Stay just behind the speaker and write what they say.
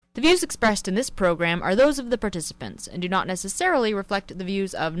The views expressed in this program are those of the participants and do not necessarily reflect the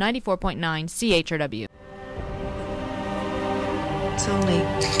views of 94.9 CHRW. It's only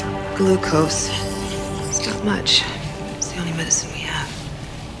glucose. It's not much. It's the only medicine we have.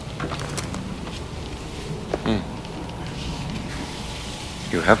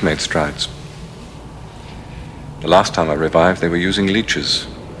 You have made strides. The last time I revived, they were using leeches.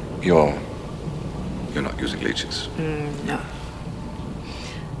 You're not using leeches. No.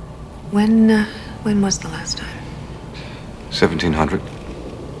 When was the last time? 1700.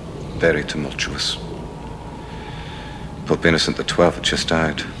 Very tumultuous. Pope Innocent XII had just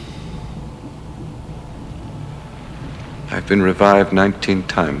died. I've been revived 19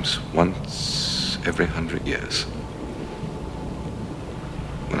 times, once every 100 years.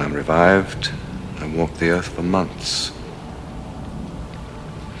 When I'm revived, I walk the earth for months.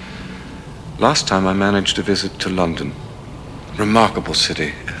 Last time I managed a visit to London. Remarkable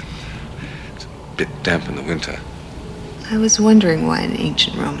city. It's a bit damp in the winter. I was wondering why an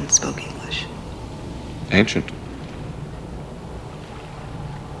ancient Roman spoke English. Ancient?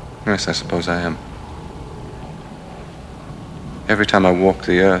 Yes, I suppose I am. Every time I walk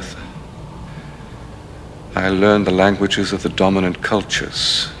the earth, I learn the languages of the dominant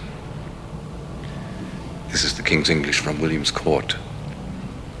cultures. This is the King's English from William's court.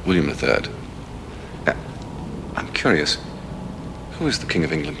 William III. Now, I'm curious. Who is the King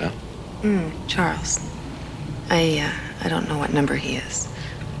of England now? Charles. I don't know what number he is.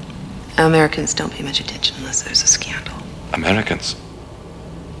 Americans don't pay much attention unless there's a scandal. Americans?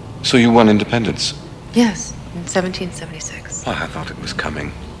 So you won independence? Yes, in 1776. Oh, I thought it was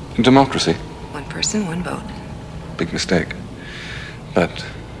coming. Democracy? One person, one vote. Big mistake. But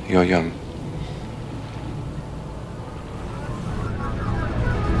you're young.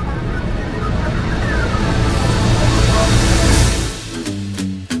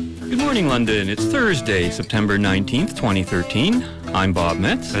 Good morning, London. It's Thursday, September 19th, 2013. I'm Bob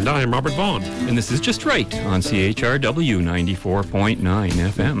Metz. And I'm Robert Vaughn. And this is Just Right on CHRW 94.9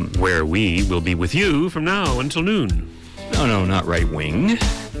 FM. Where we will be with you from now until noon. No, not right wing.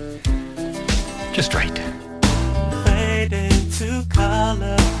 Just right. Fade into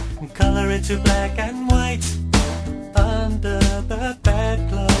color, and color into black and white. Under the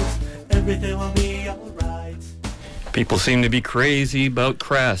bedclothes, everything will be alright. People seem to be crazy about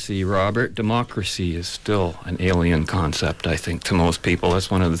crassy, Robert. Democracy is still an alien concept, I think, to most people.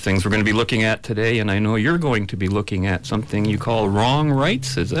 That's one of the things we're going to be looking at today, and I know you're going to be looking at something you call wrong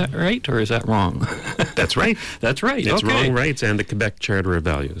rights. Is that right, or is that wrong? That's right. That's right. It's okay. Wrong rights and the Quebec Charter of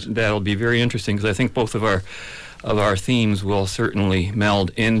Values. That'll be very interesting, because I think both of our themes will certainly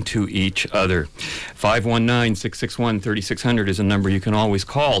meld into each other. 519-661-3600 is a number you can always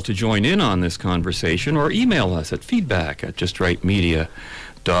call to join in on this conversation, or email us at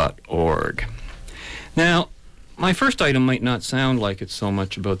feedback@justrightmedia.org. Now, my first item might not sound like it's so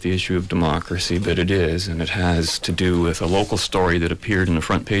much about the issue of democracy, but it is, and it has to do with a local story that appeared in the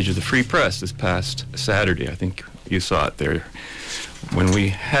front page of the Free Press this past Saturday. I think you saw it there when we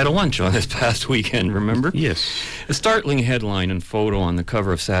had a lunch on this past weekend, remember? Yes. A startling headline and photo on the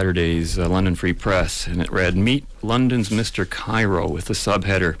cover of Saturday's London Free Press, and it read, "Meet London's Mr. Cairo," with the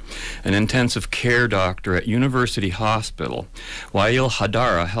subheader, "An intensive care doctor at University Hospital, Wael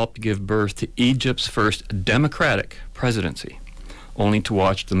Hadara, helped give birth to Egypt's first democratic presidency, only to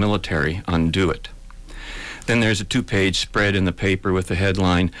watch the military undo it." Then there's a two-page spread in the paper with the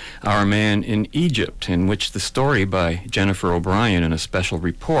headline, "Our Man in Egypt," in which the story by Jennifer O'Brien in a special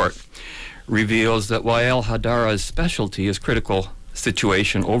report reveals that Wael Hadara's specialty is critical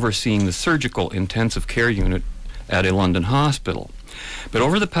situation overseeing the surgical intensive care unit at a London hospital. But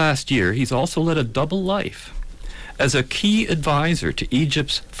over the past year, he's also led a double life as a key advisor to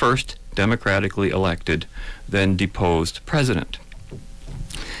Egypt's first democratically elected, then deposed president.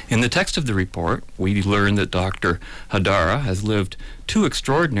 In the text of the report, we learn that Dr. Hadara has lived two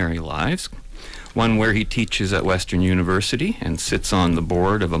extraordinary lives, one where he teaches at Western University and sits on the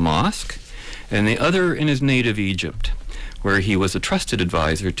board of a mosque, and the other in his native Egypt, where he was a trusted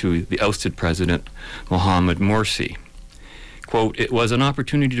advisor to the ousted president, Mohamed Morsi. Quote, "It was an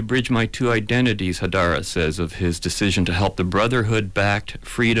opportunity to bridge my two identities," Hadara says of his decision to help the Brotherhood-backed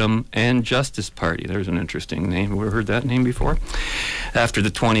Freedom and Justice Party. There's an interesting name. Have you ever heard that name before? After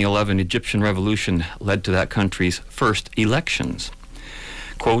the 2011 Egyptian revolution led to that country's first elections.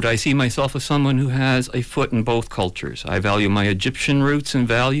 Quote, "I see myself as someone who has a foot in both cultures. I value my Egyptian roots and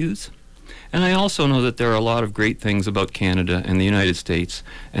values, and I also know that there are a lot of great things about Canada and the United States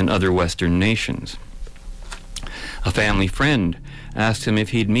and other Western nations." A family friend asked him if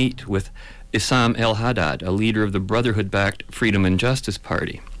he'd meet with Issam El Haddad, a leader of the Brotherhood-backed Freedom and Justice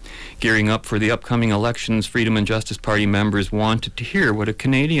Party. Gearing up for the upcoming elections, Freedom and Justice Party members wanted to hear what a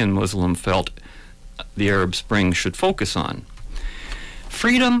Canadian Muslim felt the Arab Spring should focus on.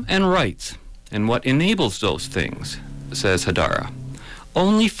 Freedom and rights, and what enables those things, says Hadara.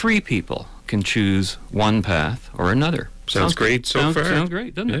 Only free people can choose one path or another. Sounds great so far. Sounds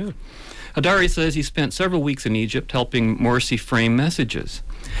great, doesn't it? Hadari says he spent several weeks in Egypt helping Morsi frame messages.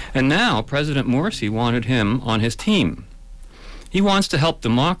 And now President Morsi wanted him on his team. He wants to help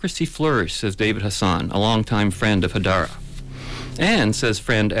democracy flourish, says David Hassan, a longtime friend of Hadara. And, says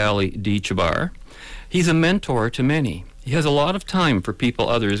friend Ali D. Chabar, he's a mentor to many. He has a lot of time for people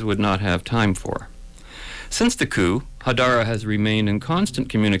others would not have time for. Since the coup, Hadara has remained in constant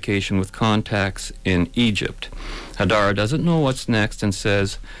communication with contacts in Egypt. Hadara doesn't know what's next and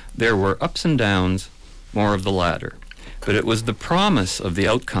says there were ups and downs, more of the latter. But it was the promise of the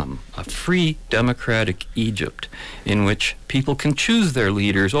outcome, a free, democratic Egypt, in which people can choose their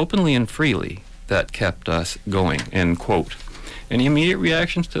leaders openly and freely, that kept us going, end quote. Any immediate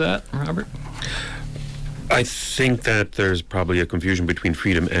reactions to that, Robert? I think that there's probably a confusion between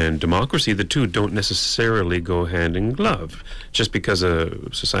freedom and democracy. The two don't necessarily go hand in glove. Just because a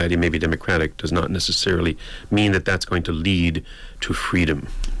society may be democratic does not necessarily mean that that's going to lead to freedom.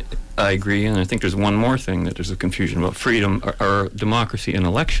 I agree, and I think there's one more thing that there's a confusion about: freedom or democracy in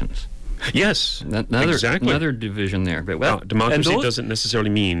elections. Yes, exactly. Another division there. But democracy doesn't necessarily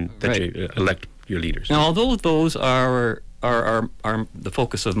mean that you elect your leaders. Now, although those are the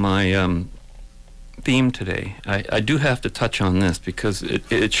focus of my theme today, I do have to touch on this because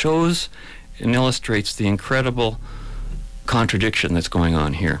it shows and illustrates the incredible contradiction that's going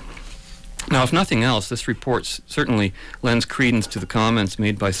on here. Now, if nothing else, this report certainly lends credence to the comments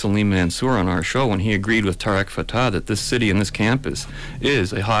made by Salim Mansour on our show when he agreed with Tarek Fatah that this city and this campus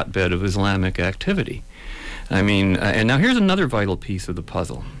is a hotbed of Islamic activity. I mean, and now here's another vital piece of the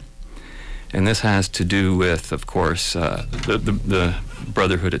puzzle. And this has to do with, of course, the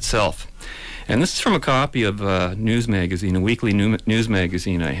Brotherhood itself. And this is from a copy of a news magazine, a weekly news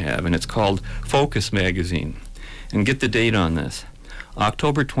magazine I have, and it's called Focus Magazine. And get the date on this.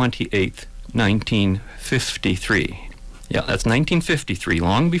 October 28th, 1953. Yeah, that's 1953,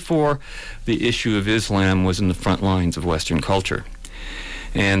 long before the issue of Islam was in the front lines of Western culture.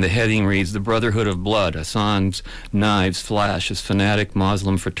 And the heading reads, "The Brotherhood of Blood, Hassan's knives flash as fanatic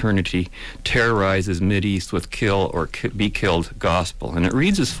Muslim fraternity terrorizes Mideast with kill or be killed gospel." And it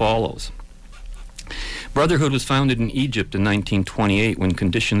reads as follows. Brotherhood was founded in Egypt in 1928 when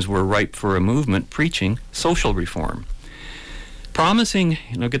conditions were ripe for a movement preaching social reform. Promising,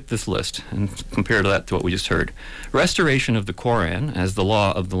 get this list and compare that to what we just heard. Restoration of the Koran as the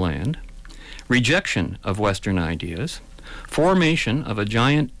law of the land, rejection of Western ideas, formation of a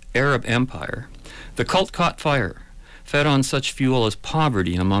giant Arab empire, the cult caught fire, fed on such fuel as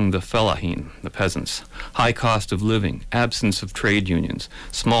poverty among the fellahin, the peasants, high cost of living, absence of trade unions,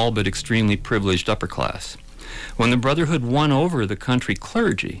 small but extremely privileged upper class. When the Brotherhood won over the country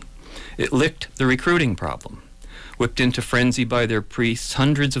clergy, it licked the recruiting problem. Whipped into frenzy by their priests,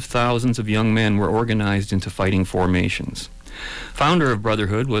 hundreds of thousands of young men were organized into fighting formations. Founder of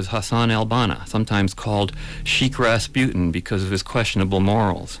Brotherhood was Hassan al-Banna, sometimes called Sheikh Rasputin because of his questionable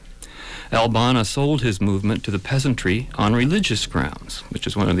morals. Al-Banna sold his movement to the peasantry on religious grounds, which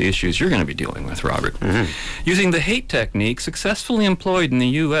is one of the issues you're going to be dealing with, Robert, using the hate technique successfully employed in the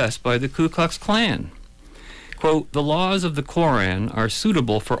U.S. by the Ku Klux Klan. Quote, "The laws of the Koran are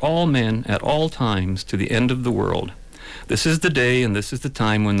suitable for all men at all times to the end of the world. This is the day and this is the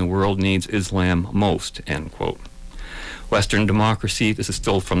time when the world needs Islam most," end quote. Western democracy, this is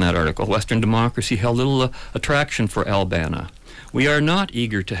still from that article, Western democracy held little attraction for al-Banna. "We are not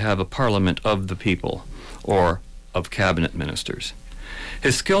eager to have a parliament of the people or of cabinet ministers."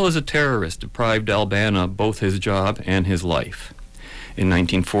 His skill as a terrorist deprived al-Banna both his job and his life. In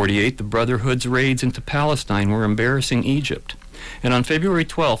 1948, the Brotherhood's raids into Palestine were embarrassing Egypt. And on February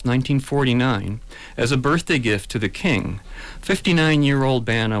 12, 1949, as a birthday gift to the king, 59-year-old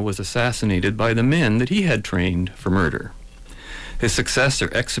Banna was assassinated by the men that he had trained for murder. His successor,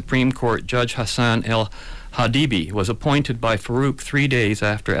 ex-Supreme Court Judge Hassan el-Hadibi, was appointed by Farouk 3 days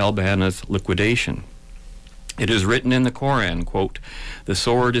after al-Banna's liquidation. It is written in the Koran, quote, "The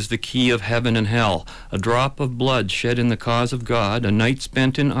sword is the key of heaven and hell. A drop of blood shed in the cause of God, a night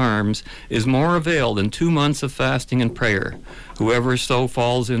spent in arms, is more avail than 2 months of fasting and prayer. Whoever so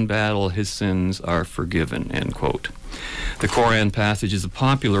falls in battle, his sins are forgiven," end quote. The Koran passage is a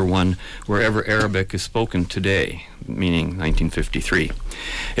popular one wherever Arabic is spoken today, meaning 1953.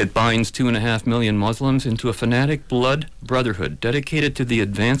 It binds 2.5 million Muslims into a fanatic blood brotherhood dedicated to the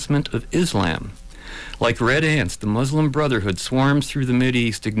advancement of Islam. Like red ants, the Muslim Brotherhood swarms through the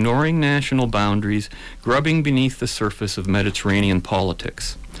Mideast, ignoring national boundaries, grubbing beneath the surface of Mediterranean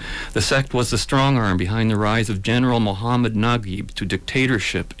politics. The sect was the strong arm behind the rise of General Mohammed Naguib to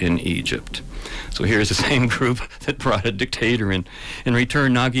dictatorship in Egypt. So here's the same group that brought a dictator in. In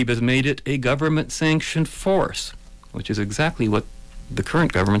return, Naguib has made it a government-sanctioned force, which is exactly what the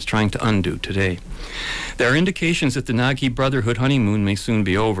current government's trying to undo today. There are indications that the Naguib Brotherhood honeymoon may soon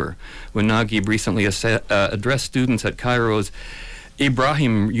be over. When Naguib recently addressed students at Cairo's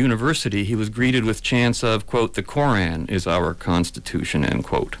Ibrahim University, he was greeted with chants of, quote, "The Koran is our constitution," end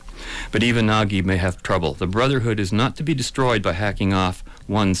quote. But even Naguib may have trouble. The Brotherhood is not to be destroyed by hacking off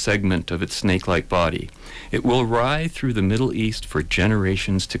one segment of its snake-like body. It will writhe through the Middle East for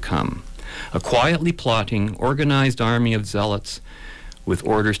generations to come. A quietly plotting, organized army of zealots with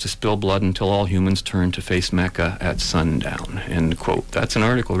orders to spill blood until all humans turn to face Mecca at sundown, end quote. That's an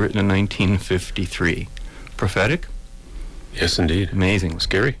article written in 1953. Prophetic? Yes, indeed. Amazing.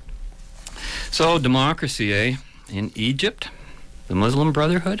 Scary. So, democracy, eh? In Egypt? The Muslim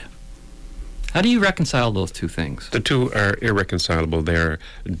Brotherhood? How do you reconcile those two things? The two are irreconcilable. They are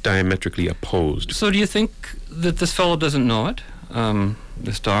diametrically opposed. So do you think that this fellow doesn't know it?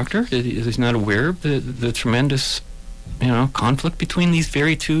 This doctor? Is he not aware of the tremendous, conflict between these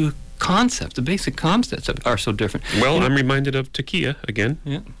very two concepts? The basic concepts are so different. Well, I'm reminded of Taqiyya again.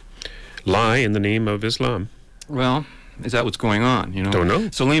 Yeah. Lie in the name of Islam. Well, is that what's going on? Don't know.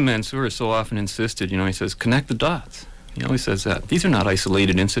 Salim Mansour has so often insisted, he says, connect the dots. He always says that. These are not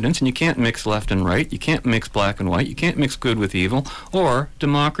isolated incidents, and you can't mix left and right. You can't mix black and white. You can't mix good with evil or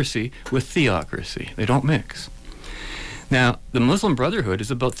democracy with theocracy. They don't mix. Now, the Muslim Brotherhood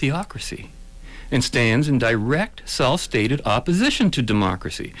is about theocracy and stands in direct, self-stated opposition to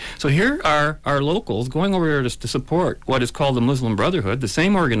democracy. So here are our locals going over there to support what is called the Muslim Brotherhood, the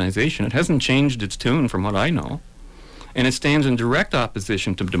same organization. It hasn't changed its tune from what I know. And it stands in direct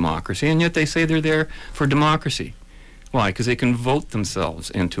opposition to democracy, and yet they say they're there for democracy. Why? Because they can vote themselves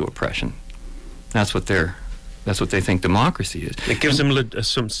into oppression. That's what they think democracy is. It gives them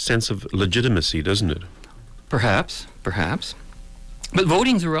some sense of legitimacy, doesn't it? Perhaps. But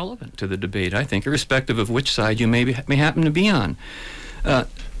voting's irrelevant to the debate, I think, irrespective of which side you may happen to be on.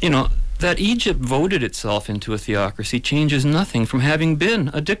 That Egypt voted itself into a theocracy changes nothing from having been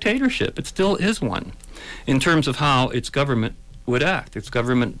a dictatorship. It still is one, in terms of how its government would act. Its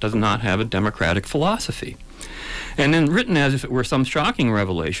government does not have a democratic philosophy. And then written as if it were some shocking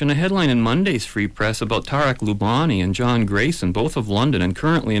revelation, a headline in Monday's Free Press about Tarek Loubani and John Grayson, both of London and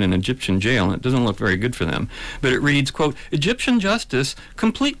currently in an Egyptian jail, and it doesn't look very good for them, but it reads, quote, "Egyptian justice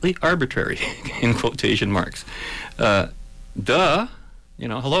completely arbitrary," in quotation marks. Hello.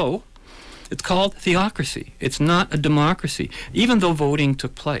 It's called theocracy. It's not a democracy, even though voting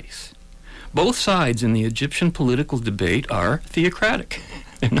took place. Both sides in the Egyptian political debate are theocratic.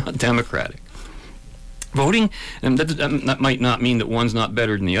 They're not democratic. Voting, and that might not mean that one's not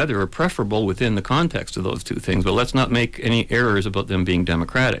better than the other or preferable within the context of those two things, but let's not make any errors about them being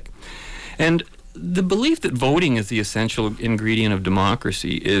democratic. And the belief that voting is the essential ingredient of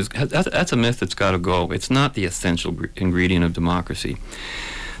democracy that's a myth that's got to go. It's not the essential ingredient of democracy.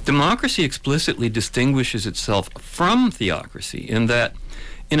 Democracy explicitly distinguishes itself from theocracy in that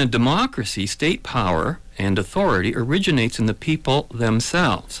in a democracy, state power and authority originates in the people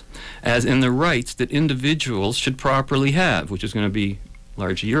themselves, as in the rights that individuals should properly have, which is going to be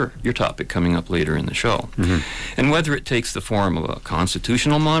largely your topic coming up later in the show. Mm-hmm. And whether it takes the form of a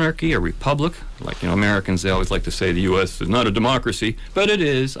constitutional monarchy, a republic, like Americans, they always like to say the U.S. is not a democracy, but it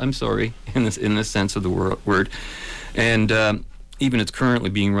is. I'm sorry, in this sense of the word, and even it's currently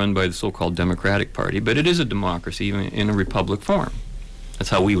being run by the so-called Democratic Party, but it is a democracy even in a republic form. That's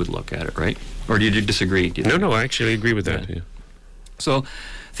how we would look at it, right? Or do you disagree? No, I actually agree with that. Yeah. So,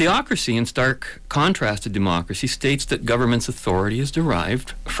 theocracy, in stark contrast to democracy, states that government's authority is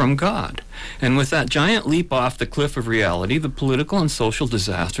derived from God. And with that giant leap off the cliff of reality, the political and social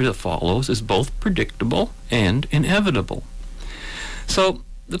disaster that follows is both predictable and inevitable. So,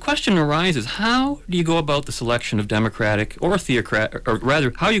 the question arises, how do you go about the selection of democratic or theocratic, or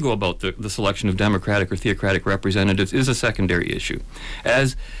rather, how you go about the selection of democratic or theocratic representatives is a secondary issue,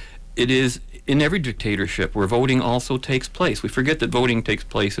 as it is in every dictatorship where voting also takes place. We forget that voting takes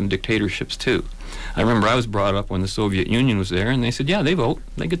place in dictatorships too. I remember I was brought up when the Soviet Union was there, and they said, yeah, they vote.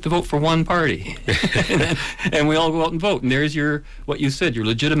 They get to vote for one party. and we all go out and vote, and there's what you said, your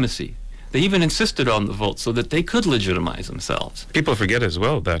legitimacy. They even insisted on the vote so that they could legitimize themselves. People forget as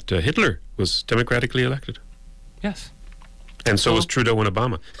well that Hitler was democratically elected. Yes. And so was Trudeau and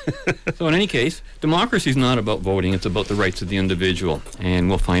Obama. So in any case, democracy is not about voting, it's about the rights of the individual. And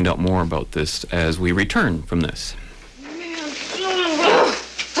we'll find out more about this as we return from this.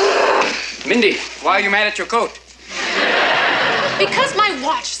 Mindy, why are you mad at your coat? Because my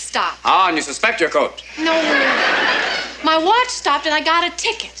watch stopped. Ah, and you suspect your coat. No, my watch stopped and I got a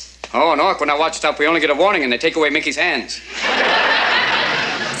ticket. Oh, no, when our watch stops, we only get a warning and they take away Mickey's hands.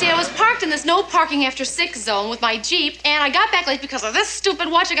 See, I was parked in this no parking after 6 zone with my Jeep, and I got back late because of this stupid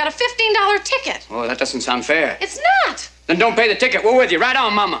watch. I got a $15 ticket. Oh, that doesn't sound fair. It's not. Then don't pay the ticket. We're with you. Right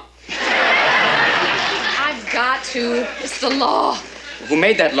on, Mama. I've got to. It's the law. Who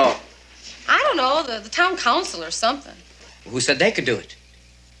made that law? I don't know, the town council or something. Who said they could do it?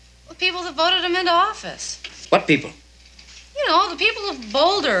 The people that voted him into office. What people? You know, the people of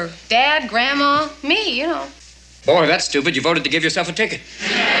Boulder. Dad, Grandma, me, you know. Boy, that's stupid. You voted to give yourself a ticket.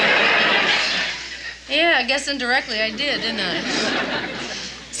 Yeah, I guess indirectly I did, didn't I?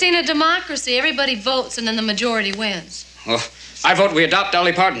 See, in a democracy, everybody votes and then the majority wins. Oh, I vote we adopt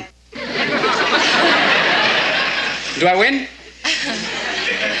Dolly Parton. Do I win?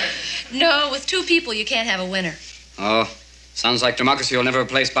 No, with 2 people, you can't have a winner. Oh, sounds like democracy will never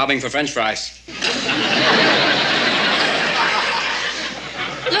replace bobbing for French fries.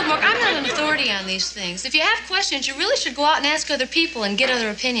 Look, Mark, I'm not an authority on these things. If you have questions, you really should go out and ask other people and get other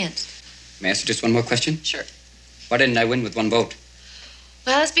opinions. May I ask you just one more question? Sure. Why didn't I win with 1 vote?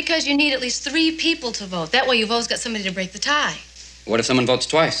 Well, that's because you need at least 3 people to vote. That way you've always got somebody to break the tie. What if someone votes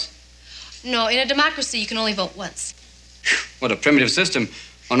twice? No, in a democracy, you can only vote once. What a primitive system.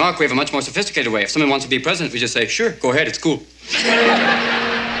 On ARC, we have a much more sophisticated way. If someone wants to be president, we just say, sure, go ahead, it's cool.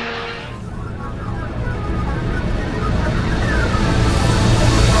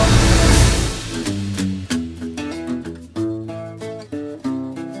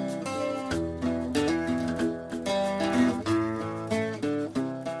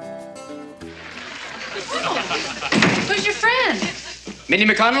 Who's your friend? Mindy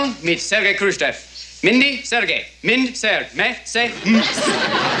McConnell, meet Sergei Khrushchev. Mindy, Sergei. Mind, Serg. Me, se,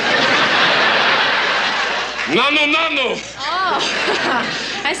 Nano. Oh,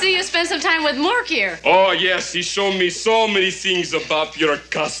 I see you spent some time with Mork here. Oh, yes, he showed me so many things about your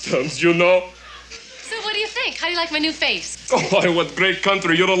customs, you know? So what do you think? How do you like my new face? Oh, what great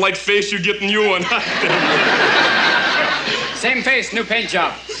country. You don't like face, you get new one. Same face, new paint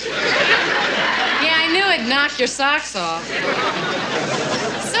job. Yeah, I knew it'd knock your socks off.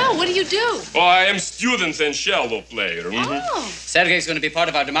 So, what do you do? Oh, I am student and shallow player. Oh. Sergei's going to be part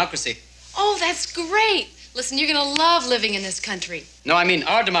of our democracy. Oh, that's great. Listen, you're going to love living in this country. No, I mean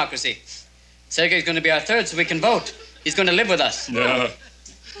our democracy. Sergei's going to be our third so we can vote. He's going to live with us. Yeah.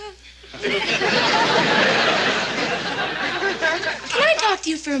 Can I talk to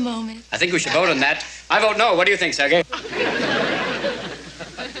you for a moment? I think we should vote on that. I vote no. What do you think, Sergei?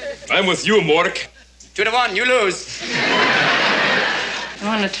 I'm with you, Mork. 2-1, you lose. I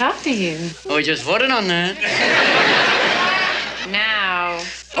want to talk to you. Oh, we just voted on that. Now.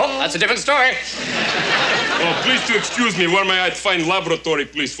 Oh, that's a different story. Oh, please to excuse me. Where may I find laboratory,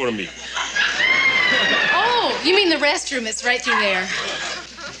 please, for me? Oh, you mean the restroom? It's right through there.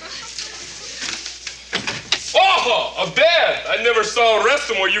 Oh, a bed. I never saw a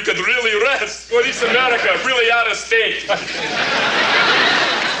restroom where you could really rest. Well, it's America, really out of state.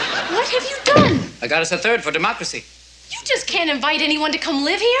 What have you done? I got us a third for democracy. You just can't invite anyone to come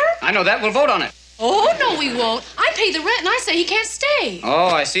live here. I know that. We'll vote on it. Oh, no, we won't. I pay the rent, and I say he can't stay. Oh,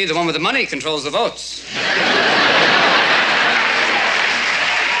 I see. The one with the money controls the votes.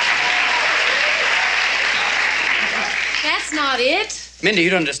 That's not it. Mindy, you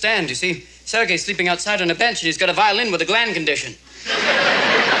don't understand. You see, Sergei's sleeping outside on a bench, and he's got a violin with a gland condition.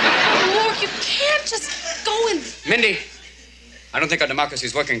 Mork, you can't just go and... Mindy, I don't think our democracy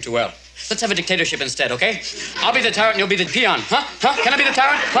is working too well. Let's have a dictatorship instead, okay? I'll be the tyrant and you'll be the peon. Huh? Can I be the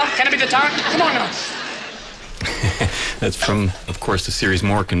tyrant? Can I be the tyrant? Come on now. That's from, of course, the series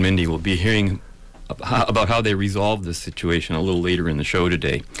Mork and Mindy. We'll be hearing about how they resolved this situation a little later in the show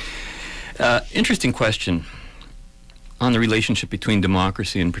today. Interesting question on the relationship between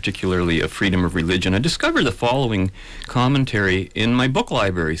democracy and particularly freedom of religion. I discovered the following commentary in my book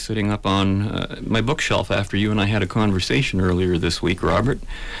library sitting up on my bookshelf after you and I had a conversation earlier this week, Robert.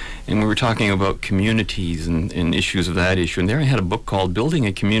 And we were talking about communities and issues of that issue. And there I had a book called Building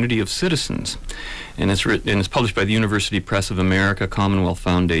a Community of Citizens. And it's published by the University Press of America, Commonwealth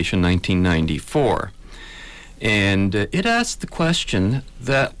Foundation, 1994. And it asked the question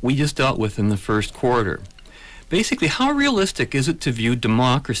that we just dealt with in the first quarter. Basically, how realistic is it to view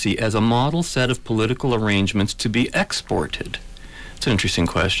democracy as a model set of political arrangements to be exported? It's an interesting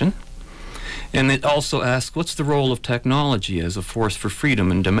question. And it also asks, what's the role of technology as a force for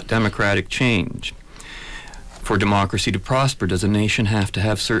freedom and democratic change? For democracy to prosper, does a nation have to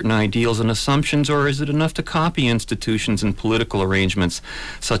have certain ideals and assumptions, or is it enough to copy institutions and political arrangements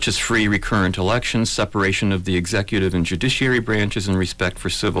such as free recurrent elections, separation of the executive and judiciary branches, and respect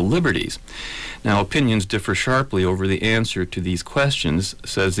for civil liberties? Now, opinions differ sharply over the answer to these questions,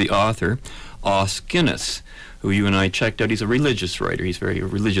 says the author, Os Guinness, who you and I checked out. He's a religious writer. He's a very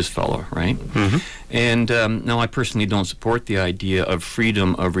religious fellow, right? Mm-hmm. And now I personally don't support the idea of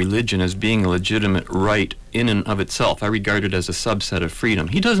freedom of religion as being a legitimate right in and of itself. I regard it as a subset of freedom.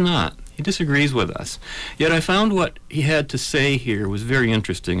 He does not. He disagrees with us. Yet I found what he had to say here was very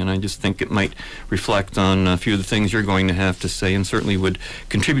interesting, and I just think it might reflect on a few of the things you're going to have to say, and certainly would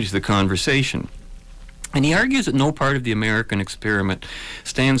contribute to the conversation. And he argues that no part of the American experiment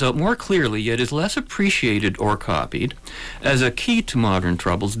stands out more clearly, yet is less appreciated or copied, as a key to modern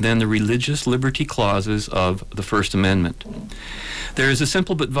troubles than the religious liberty clauses of the First Amendment. There is a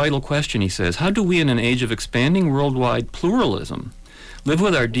simple but vital question, he says. How do we, in an age of expanding worldwide pluralism, live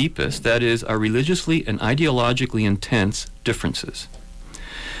with our deepest, that is, our religiously and ideologically intense differences?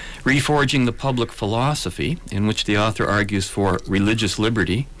 Reforging the public philosophy, in which the author argues for religious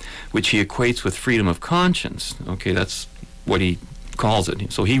liberty, which he equates with freedom of conscience. Okay, that's what he calls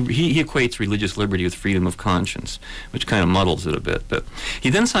it. So he equates religious liberty with freedom of conscience, which kind of muddles it a bit. But he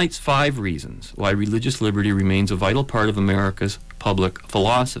then cites 5 reasons why religious liberty remains a vital part of America's public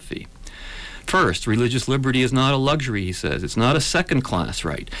philosophy. First, religious liberty is not a luxury, he says. It's not a second-class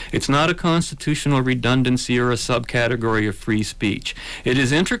right. It's not a constitutional redundancy or a subcategory of free speech. It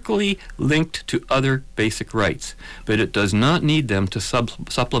is intricately linked to other basic rights, but it does not need them to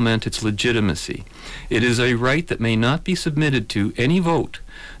supplement its legitimacy. It is a right that may not be submitted to any vote,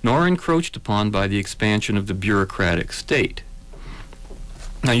 nor encroached upon by the expansion of the bureaucratic state.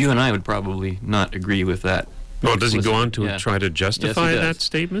 Now, you and I would probably not agree with that. Well, does he go on to try to justify that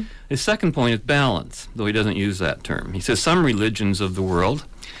statement? His second point is balance, though he doesn't use that term. He says some religions of the world,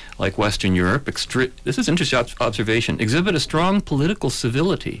 like Western Europe, this is an interesting observation, exhibit a strong political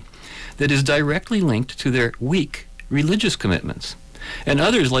civility that is directly linked to their weak religious commitments. And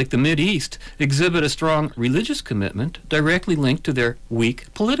others, like the Mideast, exhibit a strong religious commitment directly linked to their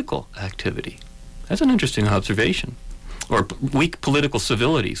weak political activity. That's an interesting observation. Or weak political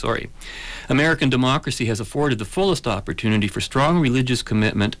civility, sorry. American democracy has afforded the fullest opportunity for strong religious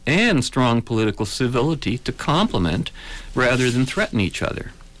commitment and strong political civility to complement rather than threaten each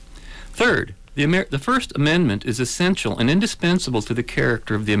other. Third, the First Amendment is essential and indispensable to the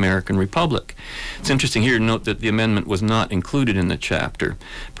character of the American Republic. It's interesting here to note that the amendment was not included in the chapter,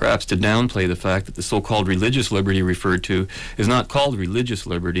 perhaps to downplay the fact that the so-called religious liberty referred to is not called religious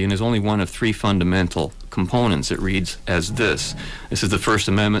liberty and is only one of 3 fundamental components. It reads as this. This is the First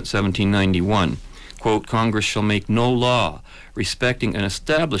Amendment, 1791. Quote, Congress shall make no law respecting an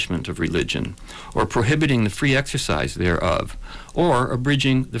establishment of religion, or prohibiting the free exercise thereof, or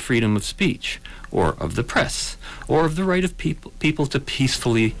abridging the freedom of speech, or of the press, or of the right of people to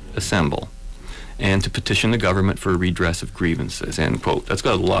peacefully assemble, and to petition the government for a redress of grievances, end quote. That's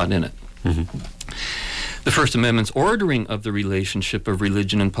got a lot in it. Mm-hmm. The First Amendment's ordering of the relationship of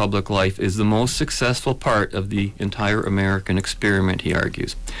religion and public life is the most successful part of the entire American experiment, he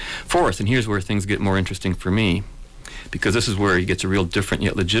argues. Fourth, and here's where things get more interesting for me, because this is where he gets a real different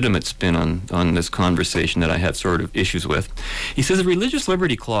yet legitimate spin on this conversation that I have sort of issues with. He says the religious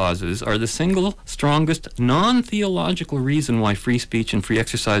liberty clauses are the single strongest non-theological reason why free speech and free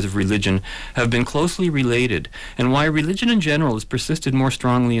exercise of religion have been closely related, and why religion in general has persisted more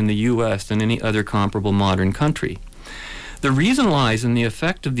strongly in the U.S. than any other comparable modern country. The reason lies in the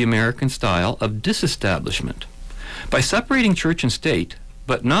effect of the American style of disestablishment. By separating church and state,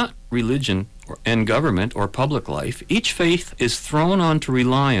 but not religion and government or public life, each faith is thrown onto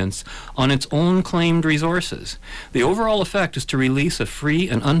reliance on its own claimed resources. The overall effect is to release a free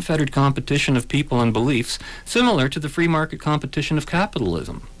and unfettered competition of people and beliefs, similar to the free market competition of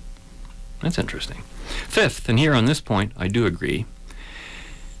capitalism. That's interesting. Fifth, and here on this point I do agree,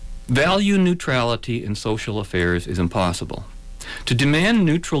 value neutrality in social affairs is impossible. To demand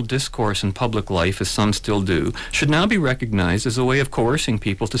neutral discourse in public life, as some still do, should now be recognized as a way of coercing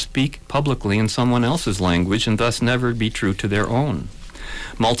people to speak publicly in someone else's language and thus never be true to their own.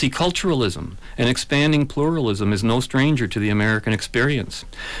 Multiculturalism and expanding pluralism is no stranger to the American experience,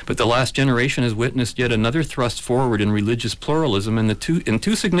 but the last generation has witnessed yet another thrust forward in religious pluralism in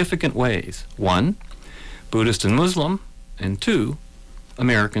two significant ways. 1, Buddhist and Muslim, and 2,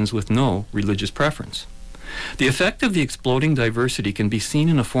 Americans with no religious preference. The effect of the exploding diversity can be seen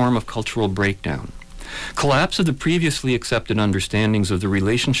in a form of cultural breakdown. Collapse of the previously accepted understandings of the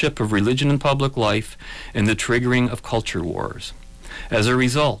relationship of religion and public life, and the triggering of culture wars. As a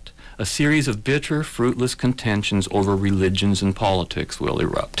result, a series of bitter, fruitless contentions over religions and politics will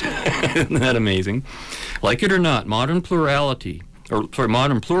erupt. Isn't that amazing? Like it or not, modern pluralism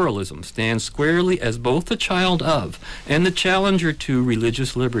stands squarely as both the child of and the challenger to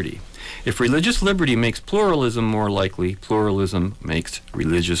religious liberty. If religious liberty makes pluralism more likely, pluralism makes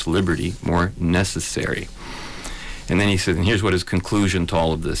religious liberty more necessary. And then he said, and here's what his conclusion to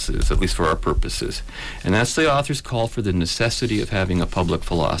all of this is, at least for our purposes. And that's the author's call for the necessity of having a public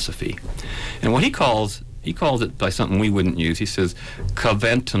philosophy. And what he calls it by something we wouldn't use. He says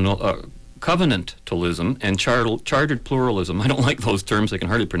covenantalism and chartered pluralism. I don't like those terms. I can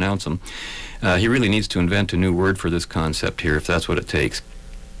hardly pronounce them. He really needs to invent a new word for this concept here, if that's what it takes.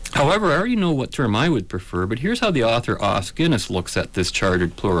 However, I already know what term I would prefer, but here's how the author Os Guinness looks at this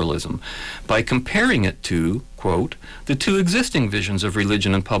chartered pluralism, by comparing it to, quote, the two existing visions of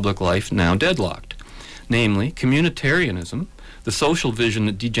religion and public life now deadlocked, namely communitarianism, the social vision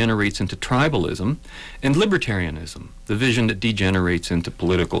that degenerates into tribalism, and libertarianism, the vision that degenerates into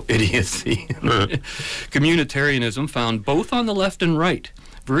political idiocy. Communitarianism, found both on the left and right,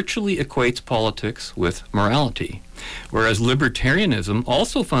 virtually equates politics with morality, whereas libertarianism,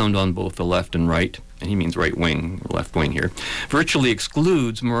 also found on both the left and right, and he means right wing, left wing here, virtually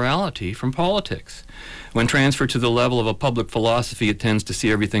excludes morality from politics. When transferred to the level of a public philosophy, it tends to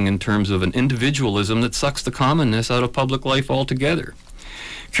see everything in terms of an individualism that sucks the commonness out of public life altogether.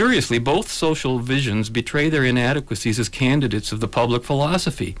 Curiously, both social visions betray their inadequacies as candidates of the public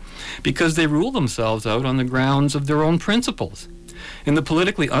philosophy, because they rule themselves out on the grounds of their own principles. In the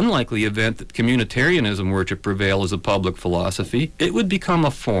politically unlikely event that communitarianism were to prevail as a public philosophy, it would become a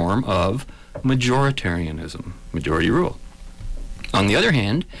form of majoritarianism, majority rule. On the other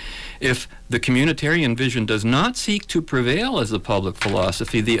hand, if the communitarian vision does not seek to prevail as a public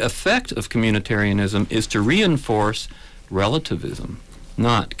philosophy, the effect of communitarianism is to reinforce relativism,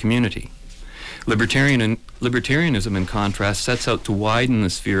 not community. Libertarianism, in contrast, sets out to widen the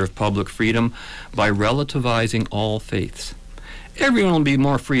sphere of public freedom by relativizing all faiths. Everyone will be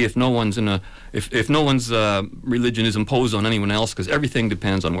more free if no one's if no one's religion is imposed on anyone else, because everything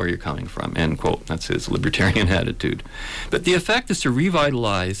depends on where you're coming from, end quote. That's his libertarian attitude. But the effect is to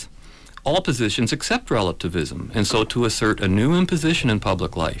revitalize all positions except relativism, and so to assert a new imposition in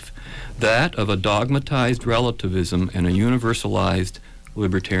public life, that of a dogmatized relativism and a universalized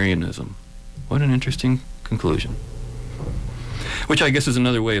libertarianism. What an interesting conclusion. Which I guess is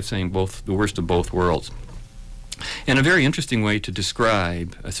another way of saying both the worst of both worlds. And a very interesting way to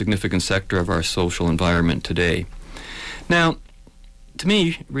describe a significant sector of our social environment today. Now, to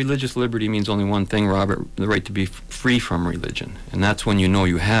me, religious liberty means only one thing, Robert, the right to be free from religion. And that's when you know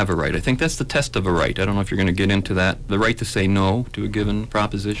you have a right. I think that's the test of a right. I don't know if you're going to get into that. The right to say no to a given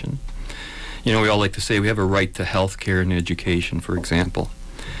proposition. You know, we all like to say we have a right to health care and education, for example.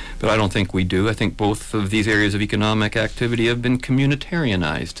 But I don't think we do. I think both of these areas of economic activity have been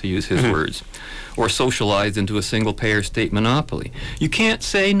communitarianized, to use his words, or socialized into a single-payer state monopoly. You can't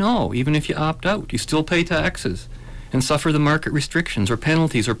say no, even if you opt out. You still pay taxes and suffer the market restrictions or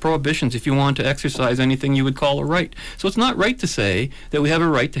penalties or prohibitions if you want to exercise anything you would call a right. So it's not right to say that we have a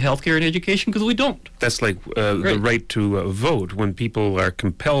right to health care and education, because we don't. That's like the right to vote. When people are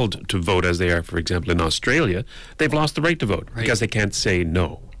compelled to vote, as they are, for example, in Australia, they've lost the right to vote because they can't say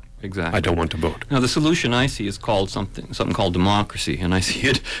no. Exactly. I don't want to vote. Now, the solution I see is called something called democracy, and I see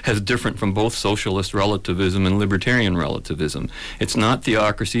it as different from both socialist relativism and libertarian relativism. It's not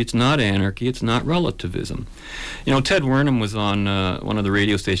theocracy, it's not anarchy, it's not relativism. You know, Ted Wernham was on one of the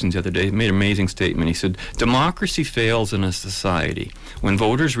radio stations the other day. He made an amazing statement. He said, democracy fails in a society when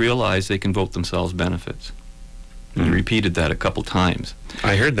voters realize they can vote themselves benefits. And he repeated that a couple times.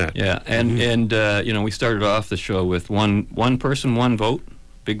 I heard that. Yeah, and you know, we started off the show with one person, one vote.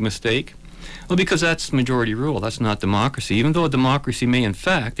 Big mistake? Well, because that's majority rule. That's not democracy. Even though a democracy may, in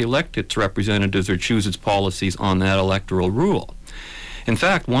fact, elect its representatives or choose its policies on that electoral rule. In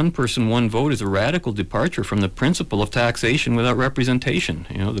fact, one person, one vote is a radical departure from the principle of taxation without representation,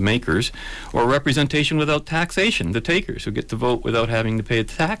 you know, the makers, or representation without taxation, the takers, who get to vote without having to pay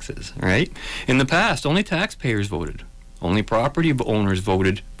the taxes, right? In the past, only taxpayers voted. Only property owners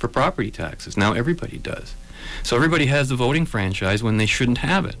voted for property taxes. Now everybody does. So everybody has the voting franchise when they shouldn't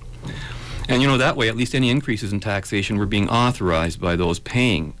have it. And, you know, that way, at least any increases in taxation were being authorized by those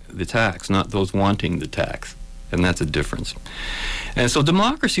paying the tax, not those wanting the tax. and that's a difference. And so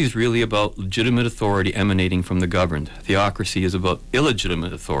democracy is really about legitimate authority emanating from the governed. Theocracy is about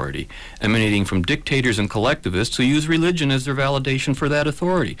illegitimate authority emanating from dictators and collectivists who use religion as their validation for that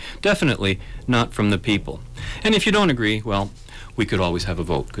authority. Definitely not from the people. And if you don't agree, well, we could always have a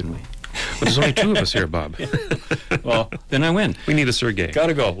vote, couldn't we? But there's only two of us here, Bob. Well, then I win. We need a Sergei.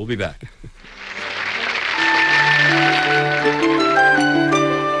 Gotta go. We'll be back.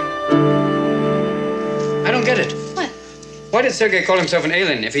 I don't get it. What? Why did Sergei call himself an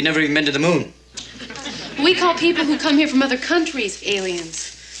alien if he never even been to the moon? We call people who come here from other countries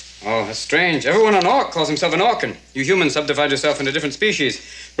aliens. Oh, that's strange. Everyone on Orc calls himself an Orcan. You humans subdivide yourself into different species.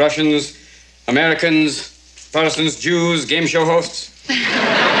 Russians, Americans, Protestants, Jews, game show hosts.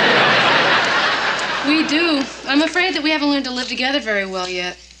 We do. I'm afraid that we haven't learned to live together very well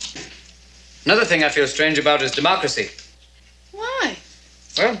yet. Another thing I feel strange about is democracy. Why?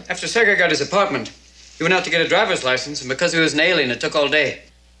 Well, after Sergei got his apartment, he went out to get a driver's license, and because he was an alien, it took all day.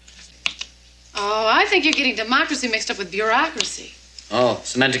 Oh, I think you're getting democracy mixed up with bureaucracy. Oh,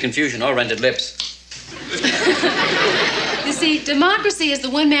 semantic confusion, or rented lips. You see, democracy is the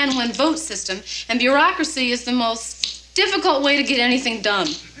one-man, one-vote system, and bureaucracy is the most difficult way to get anything done.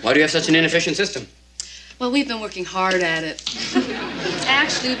 Why do you have such an inefficient system? Well, we've been working hard at it.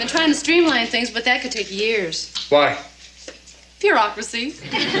 Actually, we've been trying to streamline things, but that could take years. Why? Bureaucracy.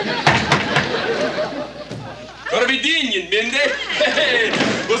 Добрый день, Mindy. Hey,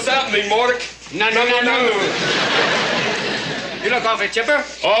 what's happening, Mork? No. You look awfully chipper.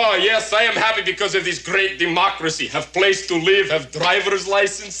 Oh, yes, I am happy because of this great democracy. Have place to live, have driver's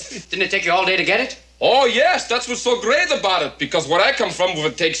license. Didn't it take you all day to get it? Oh, yes, that's what's so great about it. Because where I come from, it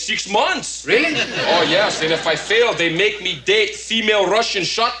would take 6 months. Really? Oh, yes, and if I fail, they make me date female Russian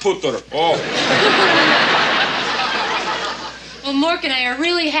shot putter. Oh. Well, Mork and I are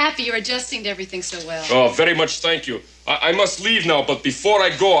really happy you're adjusting to everything so well. Oh, very much thank you. I must leave now, but before I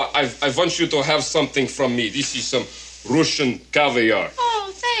go, I want you to have something from me. This is some Russian caviar.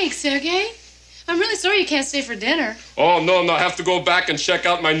 Oh, thanks, Sergei. I'm really sorry you can't stay for dinner. Oh, no, I have to go back and check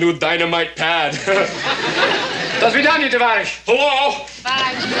out my new dynamite pad. До свидания, товарищ. Hello?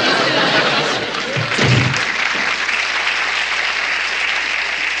 Bye.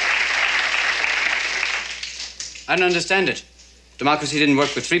 I don't understand it. Democracy didn't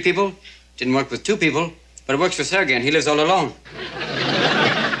work with 3 people, didn't work with 2 people, but it works for Sergei, and he lives all alone.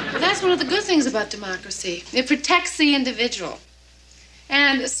 Well, that's one of the good things about democracy. It protects the individual.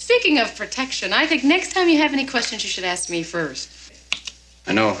 And speaking of protection, I think next time you have any questions, you should ask me first.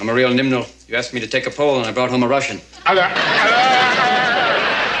 I know, I'm a real nimnal. You asked me to take a poll, and I brought home a Russian.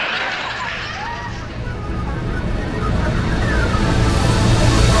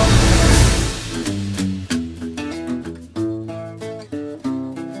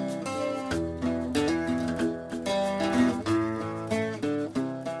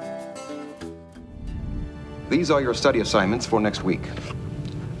 These are your study assignments for next week.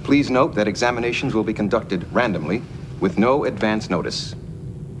 Please note that examinations will be conducted randomly with no advance notice.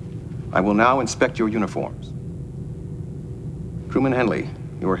 I will now inspect your uniforms. Crewman Henley,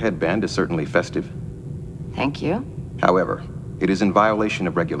 your headband is certainly festive. Thank you. However, it is in violation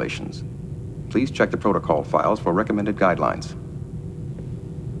of regulations. Please check the protocol files for recommended guidelines.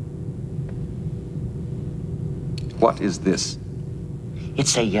 What is this?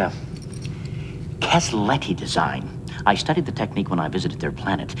 It's a Casletti design. I studied the technique when I visited their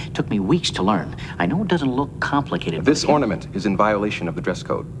planet. It took me weeks to learn. I know it doesn't look complicated. This ornament is in violation of the dress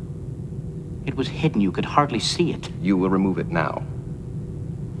code. It was hidden. You could hardly see it. You will remove it now.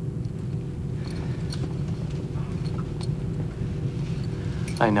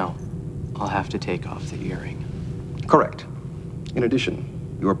 I know. I'll have to take off the earring. Correct. In addition,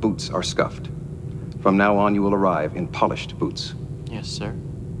 your boots are scuffed. From now on, you will arrive in polished boots. Yes, sir.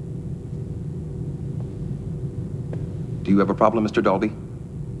 Do you have a problem, Mr. Dalby?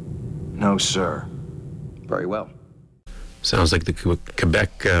 No, sir. Very well. Sounds like the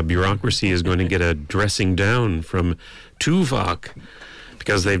Quebec bureaucracy is going to get a dressing down from Tuvok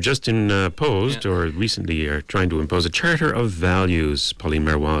because they've just imposed, or recently are trying to impose, a Charter of Values, Pauline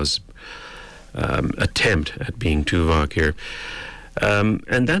Marois' attempt at being Tuvok here.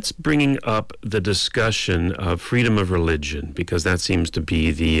 And that's bringing up the discussion of freedom of religion, because that seems to be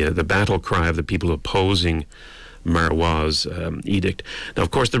the battle cry of the people opposing Marois' edict. Now, of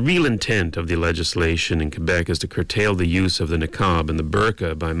course, the real intent of the legislation in Quebec is to curtail the use of the niqab and the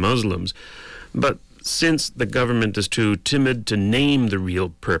burqa by Muslims. But since the government is too timid to name the real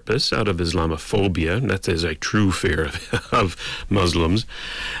purpose out of Islamophobia, that is a true fear of Muslims,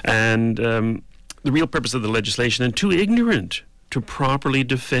 and the real purpose of the legislation, and too ignorant to properly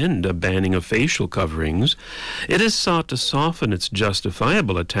defend a banning of facial coverings. It has sought to soften its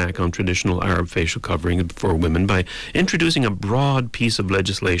justifiable attack on traditional Arab facial covering for women by introducing a broad piece of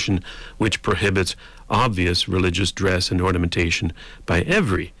legislation which prohibits obvious religious dress and ornamentation by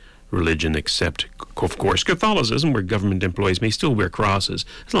every religion except, of course, Catholicism, where government employees may still wear crosses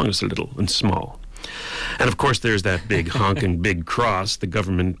as long as they're little and small. And of course, there's that big honking big cross the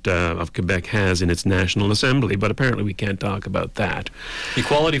government of Quebec has in its National Assembly, but apparently we can't talk about that.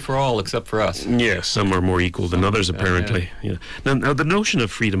 Equality for all except for us. Yes, some are more equal than others, apparently. Yeah. Now, the notion of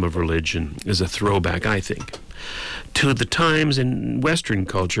freedom of religion is a throwback, I think, to the times in Western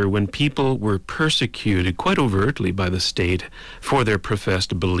culture when people were persecuted quite overtly by the state for their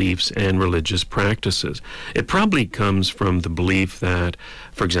professed beliefs and religious practices. It probably comes from the belief that,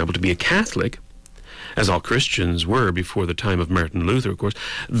 for example, to be a Catholic, as all Christians were before the time of Martin Luther, of course,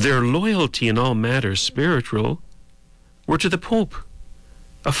 their loyalty in all matters spiritual were to the Pope,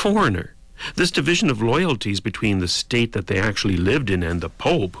 a foreigner. This division of loyalties between the state that they actually lived in and the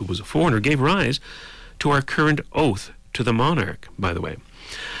Pope, who was a foreigner, gave rise to our current oath to the monarch, by the way,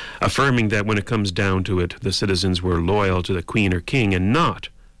 affirming that when it comes down to it, the citizens were loyal to the Queen or King and not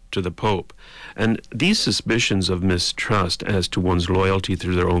to the Pope. And these suspicions of mistrust as to one's loyalty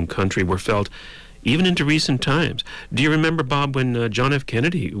to their own country were felt even into recent times. Do you remember, Bob, when John F.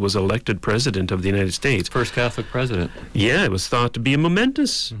 Kennedy was elected president of the United States? First Catholic president. Yeah, it was thought to be a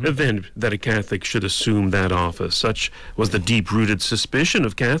momentous event that a Catholic should assume that office. Such was the deep-rooted suspicion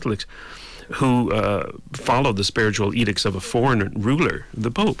of Catholics who followed the spiritual edicts of a foreign ruler,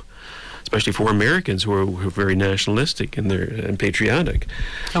 the Pope, especially for Americans who were very nationalistic and patriotic.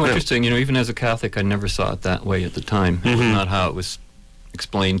 How interesting. Even as a Catholic, I never saw it that way at the time. It was not how it was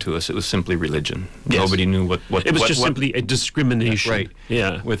explained to us. It was simply religion. Yes. Nobody knew what it was just simply a discrimination. Right.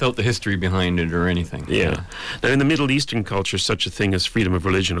 Yeah. Without the history behind it or anything. Yeah. Now, in the Middle Eastern culture, such a thing as freedom of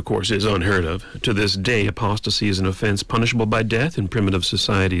religion, of course, is unheard of. To this day, apostasy is an offense punishable by death in primitive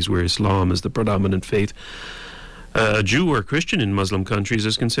societies where Islam is the predominant faith. A Jew or Christian in Muslim countries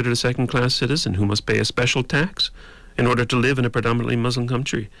is considered a second-class citizen who must pay a special tax in order to live in a predominantly Muslim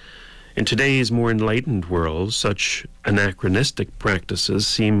country. In today's more enlightened world, such anachronistic practices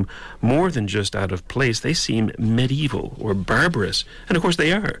seem more than just out of place. They seem medieval or barbarous, and of course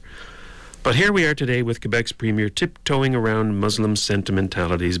they are. But here we are today with Quebec's premier tiptoeing around Muslim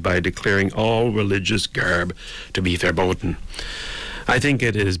sentimentalities by declaring all religious garb to be verboten. I think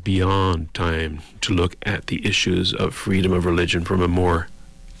it is beyond time to look at the issues of freedom of religion from a more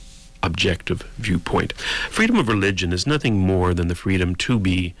objective viewpoint. Freedom of religion is nothing more than the freedom to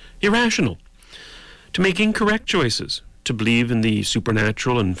be irrational, to make incorrect choices, to believe in the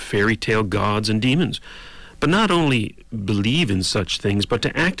supernatural and fairy tale gods and demons, but not only believe in such things, but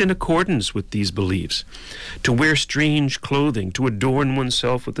to act in accordance with these beliefs, to wear strange clothing, to adorn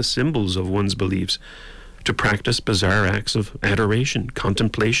oneself with the symbols of one's beliefs, to practice bizarre acts of adoration,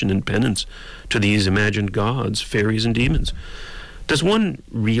 contemplation, and penance to these imagined gods, fairies, and demons. Does one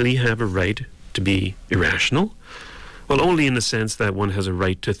really have a right to be irrational? Well, only in the sense that one has a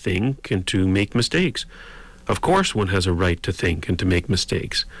right to think and to make mistakes. Of course one has a right to think and to make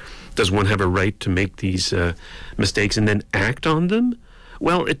mistakes. Does one have a right to make these mistakes and then act on them?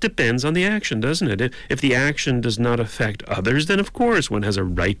 Well, it depends on the action, doesn't it? If the action does not affect others, then of course one has a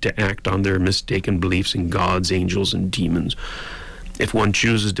right to act on their mistaken beliefs in gods, angels, and demons. If one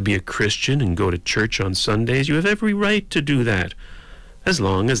chooses to be a Christian and go to church on Sundays, you have every right to do that, as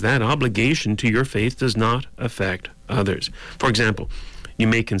long as that obligation to your faith does not affect others. For example, you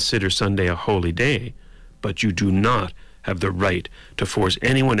may consider Sunday a holy day, but you do not have the right to force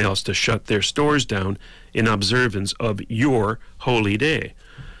anyone else to shut their stores down in observance of your holy day.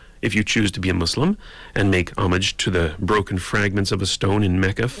 If you choose to be a Muslim and make homage to the broken fragments of a stone in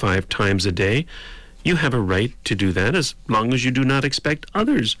Mecca 5 times a day, you have a right to do that as long as you do not expect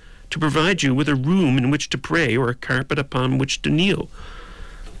others to provide you with a room in which to pray or a carpet upon which to kneel.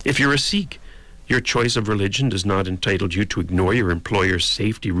 If you're a Sikh, your choice of religion does not entitle you to ignore your employer's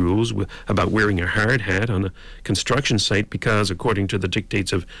safety rules about wearing a hard hat on a construction site because, according to the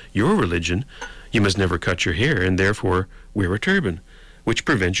dictates of your religion, you must never cut your hair and therefore wear a turban, which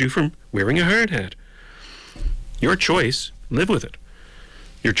prevents you from wearing a hard hat. Your choice, live with it.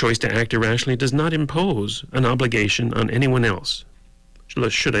 Your choice to act irrationally does not impose an obligation on anyone else.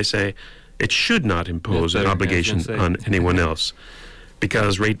 Should I say, it should not impose an obligation on anyone else.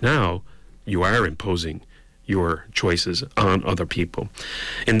 Because right now, you are imposing your choices on other people.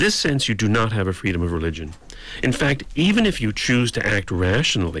 In this sense, you do not have a freedom of religion. In fact, even if you choose to act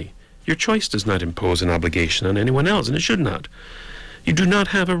rationally, your choice does not impose an obligation on anyone else, and it should not. You do not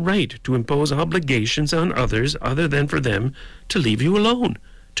have a right to impose obligations on others other than for them to leave you alone,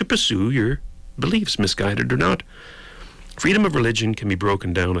 to pursue your beliefs, misguided or not. Freedom of religion can be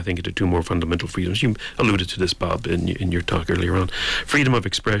broken down, I think, into two more fundamental freedoms. You alluded to this, Bob, in your talk earlier on. Freedom of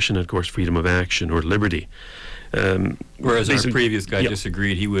expression and, of course, freedom of action or liberty. Whereas our previous guy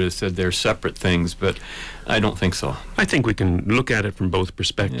disagreed. He would have said they're separate things, but I don't think so. I think we can look at it from both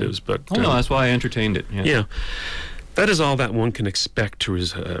perspectives. But no, that's why I entertained it. Yeah. That is all that one can expect to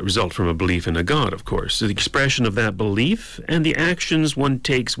result from a belief in a God, of course. The expression of that belief and the actions one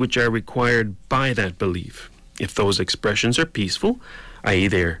takes which are required by that belief. If those expressions are peaceful, i.e.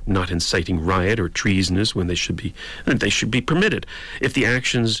 they're not inciting riot or treasonous when they should be permitted. If the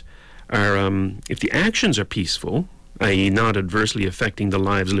actions are peaceful, i.e. not adversely affecting the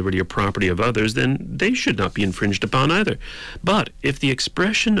lives, liberty, or property of others, then they should not be infringed upon either. But if the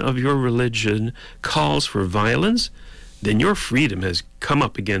expression of your religion calls for violence, then your freedom has come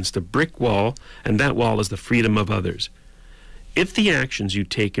up against a brick wall, and that wall is the freedom of others. If the actions you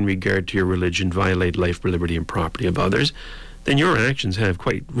take in regard to your religion violate life, liberty, and property of others, then your actions have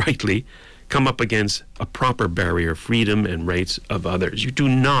quite rightly come up against a proper barrier of freedom and rights of others. You do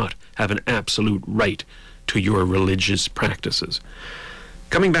not have an absolute right to your religious practices.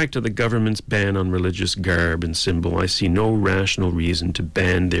 Coming back to the government's ban on religious garb and symbol, I see no rational reason to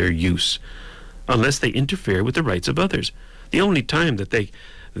ban their use unless they interfere with the rights of others. The only time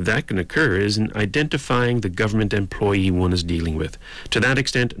that can occur is in identifying the government employee one is dealing with. To that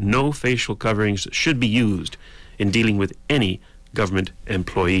extent, no facial coverings should be used in dealing with any government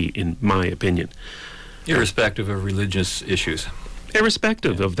employee, in my opinion. Irrespective of religious issues.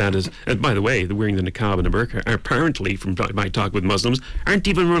 Irrespective of that is, and by the way, the wearing the niqab and the burqa are apparently, from my talk with Muslims, aren't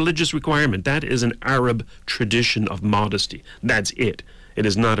even a religious requirement. That is an Arab tradition of modesty. That's it. It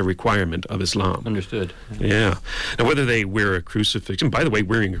is not a requirement of Islam. Understood. Yeah. Now, whether they wear a crucifix, and by the way,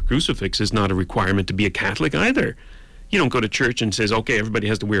 wearing a crucifix is not a requirement to be a Catholic either. You don't go to church and says, okay, everybody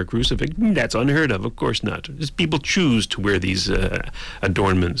has to wear a crucifix. That's unheard of course not. Just people choose to wear these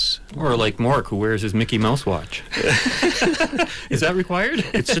adornments. Or like Mork, who wears his Mickey Mouse watch. Is that required?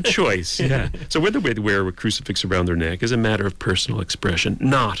 It's a choice, yeah. So whether they wear a crucifix around their neck is a matter of personal expression,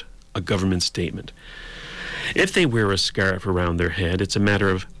 not a government statement. If they wear a scarf around their head, it's a matter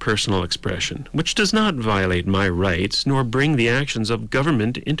of personal expression, which does not violate my rights nor bring the actions of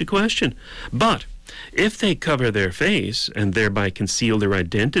government into question. But if they cover their face and thereby conceal their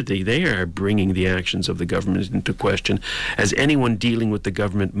identity, they are bringing the actions of the government into question, as anyone dealing with the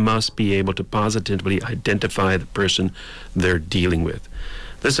government must be able to positively identify the person they're dealing with.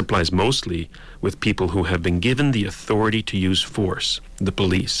 This applies mostly with people who have been given the authority to use force, the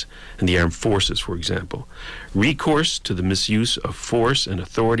police and the armed forces, for example. Recourse to the misuse of force and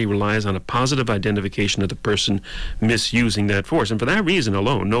authority relies on a positive identification of the person misusing that force. And for that reason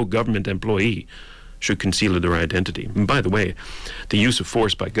alone, no government employee should conceal their identity. And by the way, the use of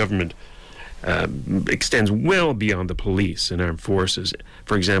force by government extends well beyond the police and armed forces.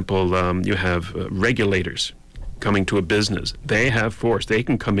 For example, you have regulators coming to a business. They have force. They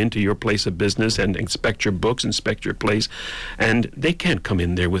can come into your place of business and inspect your books, inspect your place, and they can't come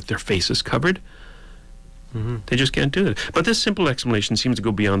in there with their faces covered. Mm-hmm. They just can't do it. But this simple explanation seems to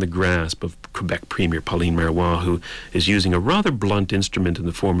go beyond the grasp of Quebec Premier Pauline Marois, who is using a rather blunt instrument in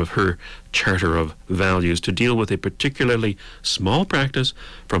the form of her Charter of Values to deal with a particularly small practice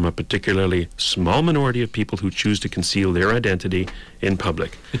from a particularly small minority of people who choose to conceal their identity in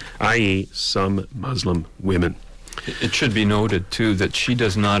public, i.e. some Muslim women. It should be noted, too, that she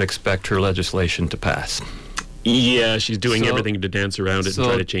does not expect her legislation to pass. Yeah, she's doing everything to dance around it and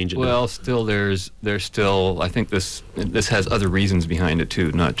try to change it. Well, still, there's still, I think this has other reasons behind it,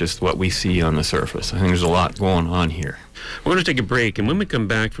 too, not just what we see on the surface. I think there's a lot going on here. We're going to take a break, and when we come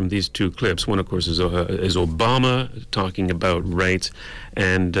back from these two clips, one, of course, is Obama talking about rights,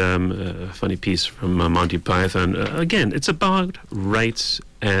 and a funny piece from Monty Python. Again, it's about rights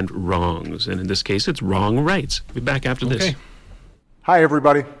and wrongs, and in this case, it's wrong rights. We'll be back after this. Hi,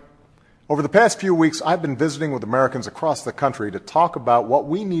 everybody. Over the past few weeks, I've been visiting with Americans across the country to talk about what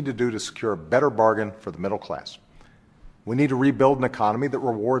we need to do to secure a better bargain for the middle class. We need to rebuild an economy that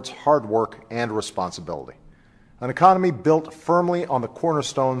rewards hard work and responsibility. An economy built firmly on the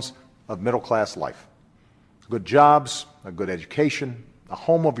cornerstones of middle-class life. Good jobs, a good education, a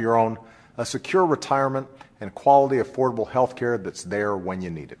home of your own, a secure retirement, and quality, affordable health care that's there when you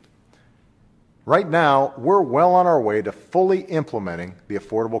need it. Right now, we're well on our way to fully implementing the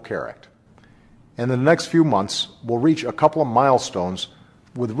Affordable Care Act. In the next few months, we'll reach a couple of milestones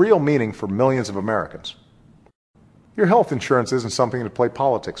with real meaning for millions of Americans. Your health insurance isn't something to play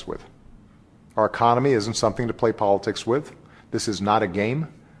politics with. Our economy isn't something to play politics with. This is not a game.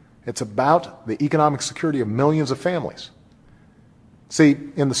 It's about the economic security of millions of families. See,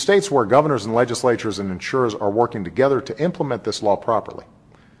 in the states where governors and legislatures and insurers are working together to implement this law properly,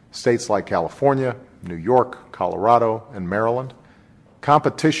 states like California, New York, Colorado, and Maryland,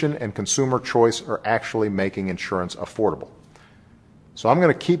 competition and consumer choice are actually making insurance affordable. So I'm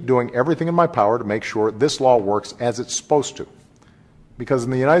going to keep doing everything in my power to make sure this law works as it's supposed to. Because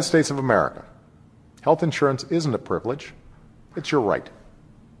in the United States of America, health insurance isn't a privilege, it's your right.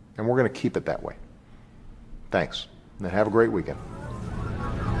 And we're going to keep it that way. Thanks, and have a great weekend.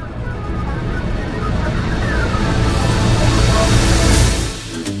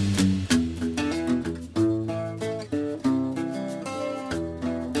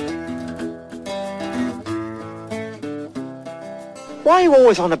 Why are you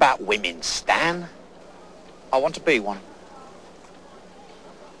always on about women, Stan? I want to be one.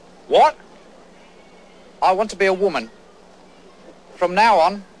 What? I want to be a woman. From now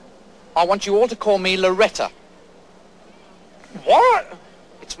on, I want you all to call me Loretta. What?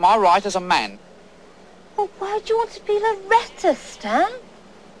 It's my right as a man. Well, why do you want to be Loretta, Stan?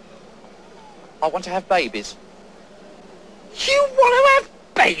 I want to have babies. You want to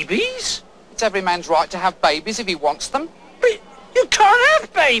have babies? It's every man's right to have babies if he wants them. But you can't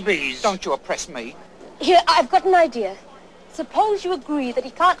have babies. Don't you oppress me. Here, I've got an idea. Suppose you agree that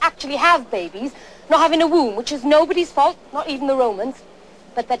he can't actually have babies, not having a womb, which is nobody's fault, not even the Romans,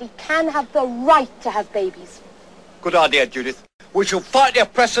 but that he can have the right to have babies. Good idea, Judith. We shall fight the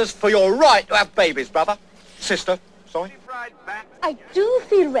oppressors for your right to have babies, brother. Sister, sorry. I do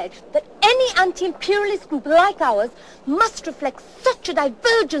feel, Reg, that any anti-imperialist group like ours must reflect such a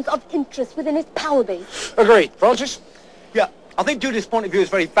divergence of interest within its power base. Agreed. Francis? Yeah, I think Judith's point of view is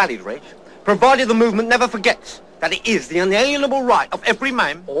very valid, Reg, provided the movement never forgets that it is the unalienable right of every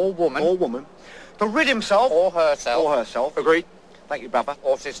man or woman to rid himself or herself. Agreed. Thank you, brother.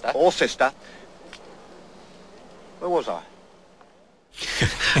 Or sister. Or sister. Where was I?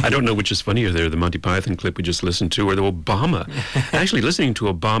 I don't know which is funnier there, the Monty Python clip we just listened to or the Obama. Actually, listening to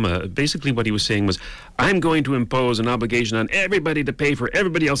Obama, basically what he was saying was, I'm going to impose an obligation on everybody to pay for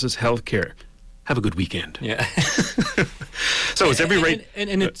everybody else's health care. Have a good weekend. Yeah. So it's every right...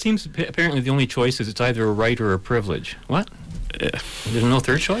 And it seems apparently the only choice is it's either a right or a privilege. What? There's no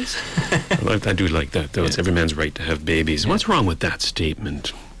third choice? I do like that, though. Yeah. It's every man's right to have babies. Yeah. What's wrong with that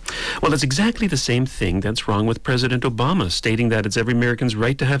statement? Well, it's exactly the same thing that's wrong with President Obama, stating that it's every American's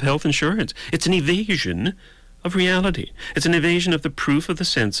right to have health insurance. It's an evasion of reality. It's an evasion of the proof of the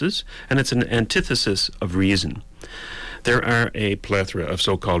senses, and it's an antithesis of reason. There are a plethora of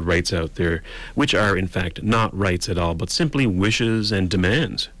so-called rights out there, which are, in fact, not rights at all, but simply wishes and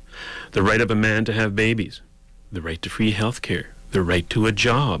demands. The right of a man to have babies, the right to free health care, the right to a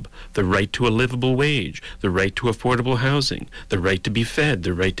job, the right to a livable wage, the right to affordable housing, the right to be fed,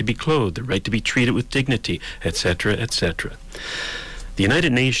 the right to be clothed, the right to be treated with dignity, etc., etc. The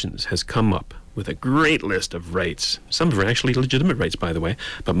United Nations has come up with a great list of rights. Some are actually legitimate rights, by the way,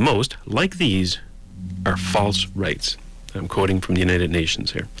 but most, like these, are false rights. I'm quoting from the United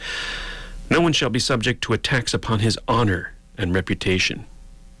Nations here. No one shall be subject to attacks upon his honor and reputation.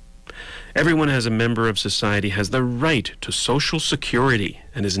 Everyone as a member of society has the right to social security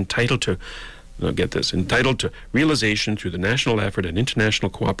and is entitled to, now get this, entitled to realization through the national effort and international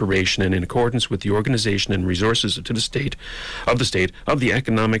cooperation and in accordance with the organization and resources of the state, of the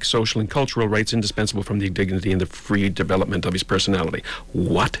economic, social, and cultural rights indispensable from the dignity and the free development of his personality.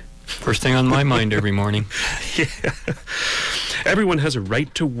 What? First thing on my mind every morning. Yeah. Everyone has a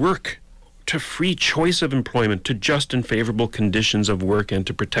right to work, to free choice of employment, to just and favorable conditions of work, and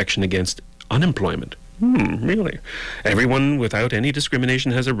to protection against unemployment. Really? Everyone without any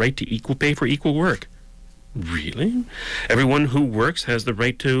discrimination has a right to equal pay for equal work. Really? Everyone who works has the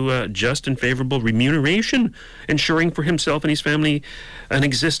right to just and favorable remuneration, ensuring for himself and his family an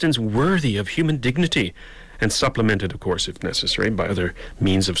existence worthy of human dignity, and supplemented, of course, if necessary, by other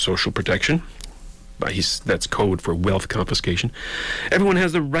means of social protection. That's code for wealth confiscation. Everyone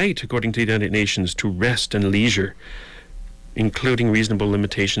has the right, according to the United Nations, to rest and leisure, including reasonable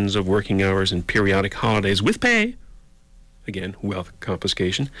limitations of working hours and periodic holidays with pay. Again, wealth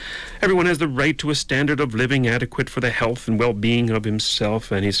confiscation. Everyone has the right to a standard of living adequate for the health and well-being of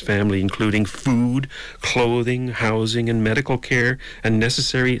himself and his family, including food, clothing, housing, and medical care, and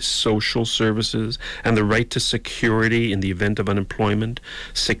necessary social services, and the right to security in the event of unemployment,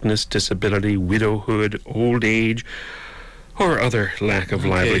 sickness, disability, widowhood, old age, or other lack of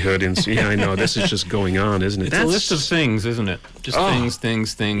livelihood. Yeah, I know, this is just going on, isn't it? It's a list of things, isn't it? Just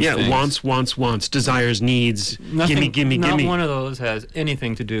things. Yeah, things. wants, desires, needs, gimme. Not one of those has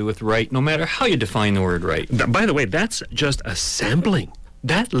anything to do with right, no matter how you define the word right. By the way, that's just a sampling.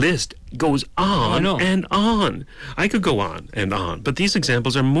 That list goes on and on. I could go on and on, but these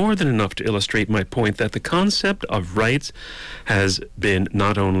examples are more than enough to illustrate my point that the concept of rights has been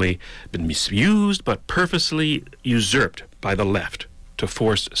not only been misused, but purposely usurped by the left to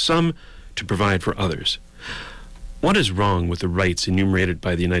force some to provide for others. What is wrong with the rights enumerated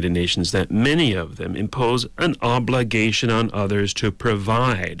by the United Nations that many of them impose an obligation on others to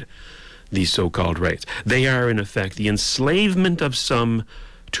provide these so-called rights? They are, in effect, the enslavement of some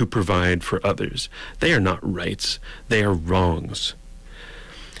to provide for others. They are not rights. They are wrongs.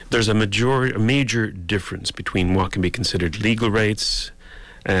 There's a major difference between what can be considered legal rights,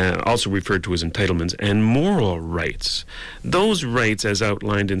 also referred to as entitlements, and moral rights. Those rights, as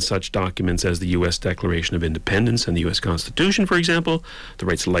outlined in such documents as the U.S. Declaration of Independence and the U.S. Constitution, for example, the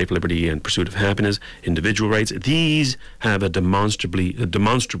rights to life, liberty, and pursuit of happiness, individual rights, these have a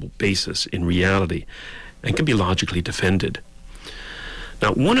demonstrable basis in reality and can be logically defended.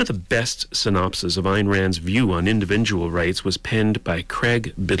 Now, one of the best synopses of Ayn Rand's view on individual rights was penned by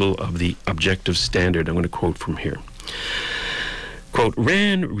Craig Biddle of the Objective Standard. I'm going to quote from here. Quote,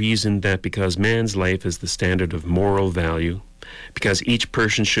 Rand reasoned that because man's life is the standard of moral value, because each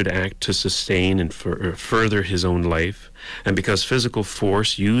person should act to sustain and further his own life, and because physical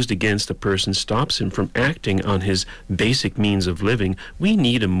force used against a person stops him from acting on his basic means of living, we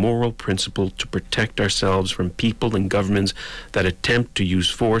need a moral principle to protect ourselves from people and governments that attempt to use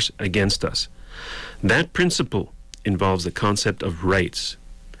force against us. That principle involves the concept of rights.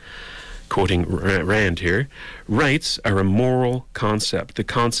 Quoting Rand here, rights are a moral concept, the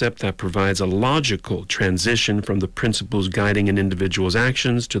concept that provides a logical transition from the principles guiding an individual's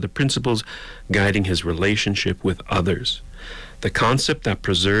actions to the principles guiding his relationship with others. The concept that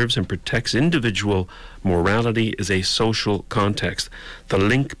preserves and protects individual morality is a social context, the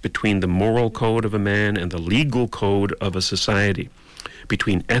link between the moral code of a man and the legal code of a society.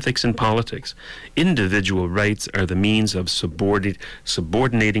 Between ethics and politics, individual rights are the means of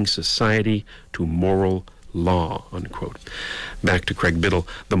subordinating society to moral law, unquote. Back to Craig Biddle,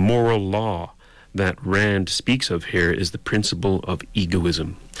 the moral law that Rand speaks of here is the principle of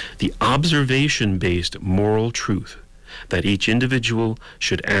egoism, the observation-based moral truth that each individual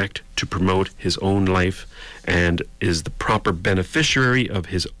should act to promote his own life and is the proper beneficiary of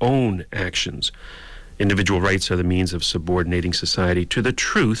his own actions. Individual rights are the means of subordinating society to the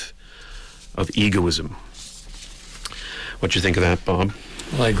truth of egoism. What do you think of that, Bob?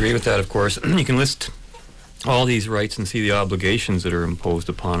 Well, I agree with that, of course. You can list all these rights and see the obligations that are imposed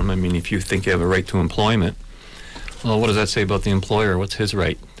upon them. I mean, if you think you have a right to employment, well, what does that say about the employer? What's his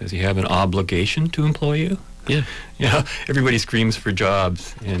right? Does he have an obligation to employ you? Yeah. Yeah. Everybody screams for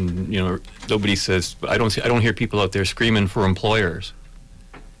jobs, and nobody says. I don't hear people out there screaming for employers.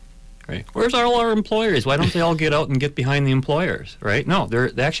 Right. Where's all our employers? Why don't they all get out and get behind the employers? Right? No,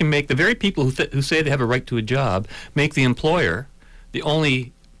 they actually make the very people who say they have a right to a job make the employer the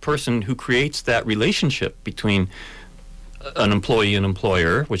only person who creates that relationship between an employee and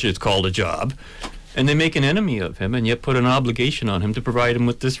employer, which is called a job, and they make an enemy of him, and yet put an obligation on him to provide him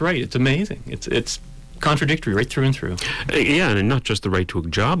with this right. It's amazing. It's contradictory right through and through. Yeah, and not just the right to a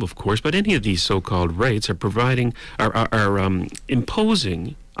job, of course, but any of these so-called rights are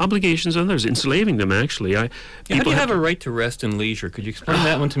imposing obligations on others, enslaving them. Actually, how do you have a right to rest and leisure? Could you explain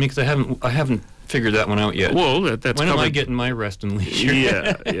that one to me? Because I haven't figured that one out yet. Well, that's when am I getting my rest and leisure?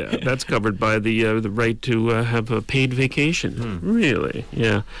 Yeah, that's covered by the right to have a paid vacation. Really,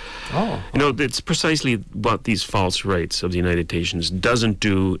 yeah. Oh, it's precisely what these false rights of the United Nations doesn't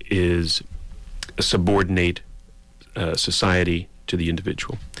do is subordinate society to the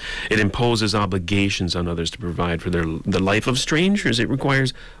individual. It imposes obligations on others to provide for the life of strangers. It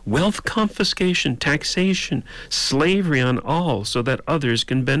requires wealth confiscation, taxation, slavery on all so that others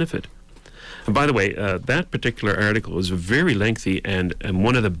can benefit. And by the way, that particular article is very lengthy and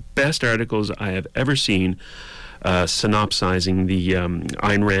one of the best articles I have ever seen synopsizing the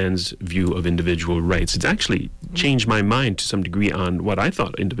Ayn Rand's view of individual rights. It's actually changed my mind to some degree on what I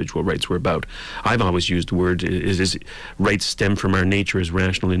thought individual rights were about. I've always used the word is rights stem from our nature as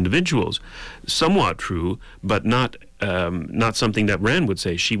rational individuals. Somewhat true, but not something that Rand would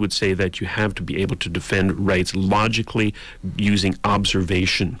say. She would say that you have to be able to defend rights logically using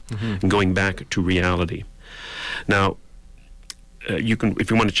observation and going back to reality. Now, you can, if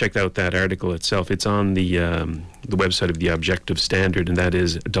you want to check out that article itself, it's on the website of The Objective Standard, and that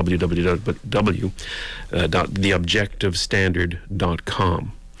is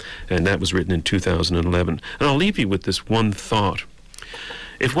www.theobjectivestandard.com. And that was written in 2011. And I'll leave you with this one thought.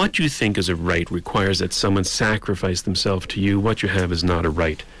 If what you think is a right requires that someone sacrifice themselves to you, what you have is not a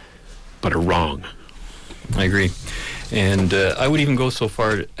right, but a wrong. I agree. And I would even go so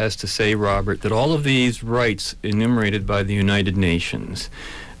far as to say, Robert, that all of these rights enumerated by the United Nations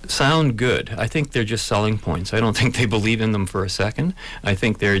sound good. I think they're just selling points. I don't think they believe in them for a second. I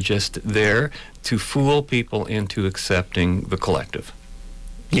think they're just there to fool people into accepting the collective.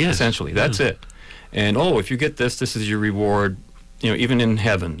 Yes. Essentially, that's it. And, oh, if you get this, this is your reward. You know, even in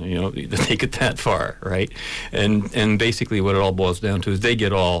heaven, you know, they get that far, right? And basically what it all boils down to is they get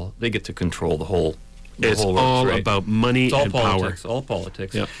to control the whole. It's all about money and politics, power. all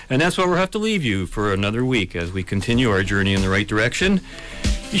politics. Yep. And that's where we'll have to leave you for another week as we continue our journey in the right direction.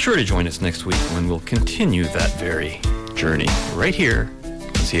 Be sure to join us next week when we'll continue that very journey right here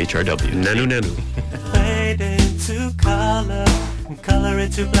on CHRW. Nanu nanu. Fade into color and color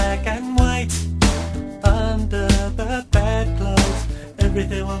into black and white. Under the bedclothes,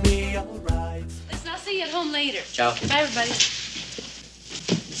 everything will be alright. Listen, I'll see you at home later. Ciao. Bye, everybody.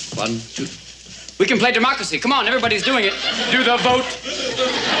 1, 2. We can play democracy. Come on, everybody's doing it. Do the vote.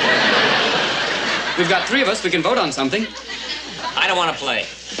 We've got 3 of us. We can vote on something. I don't want to play.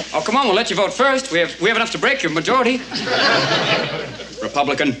 Oh, come on, we'll let you vote first. We have enough to break your majority.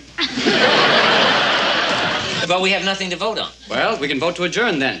 Republican. But we have nothing to vote on. Well, we can vote to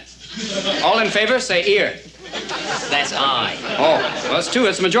adjourn then. All in favor, say ear. That's aye. Oh, well, that's 2.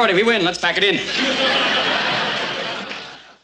 It's the majority. We win. Let's pack it in.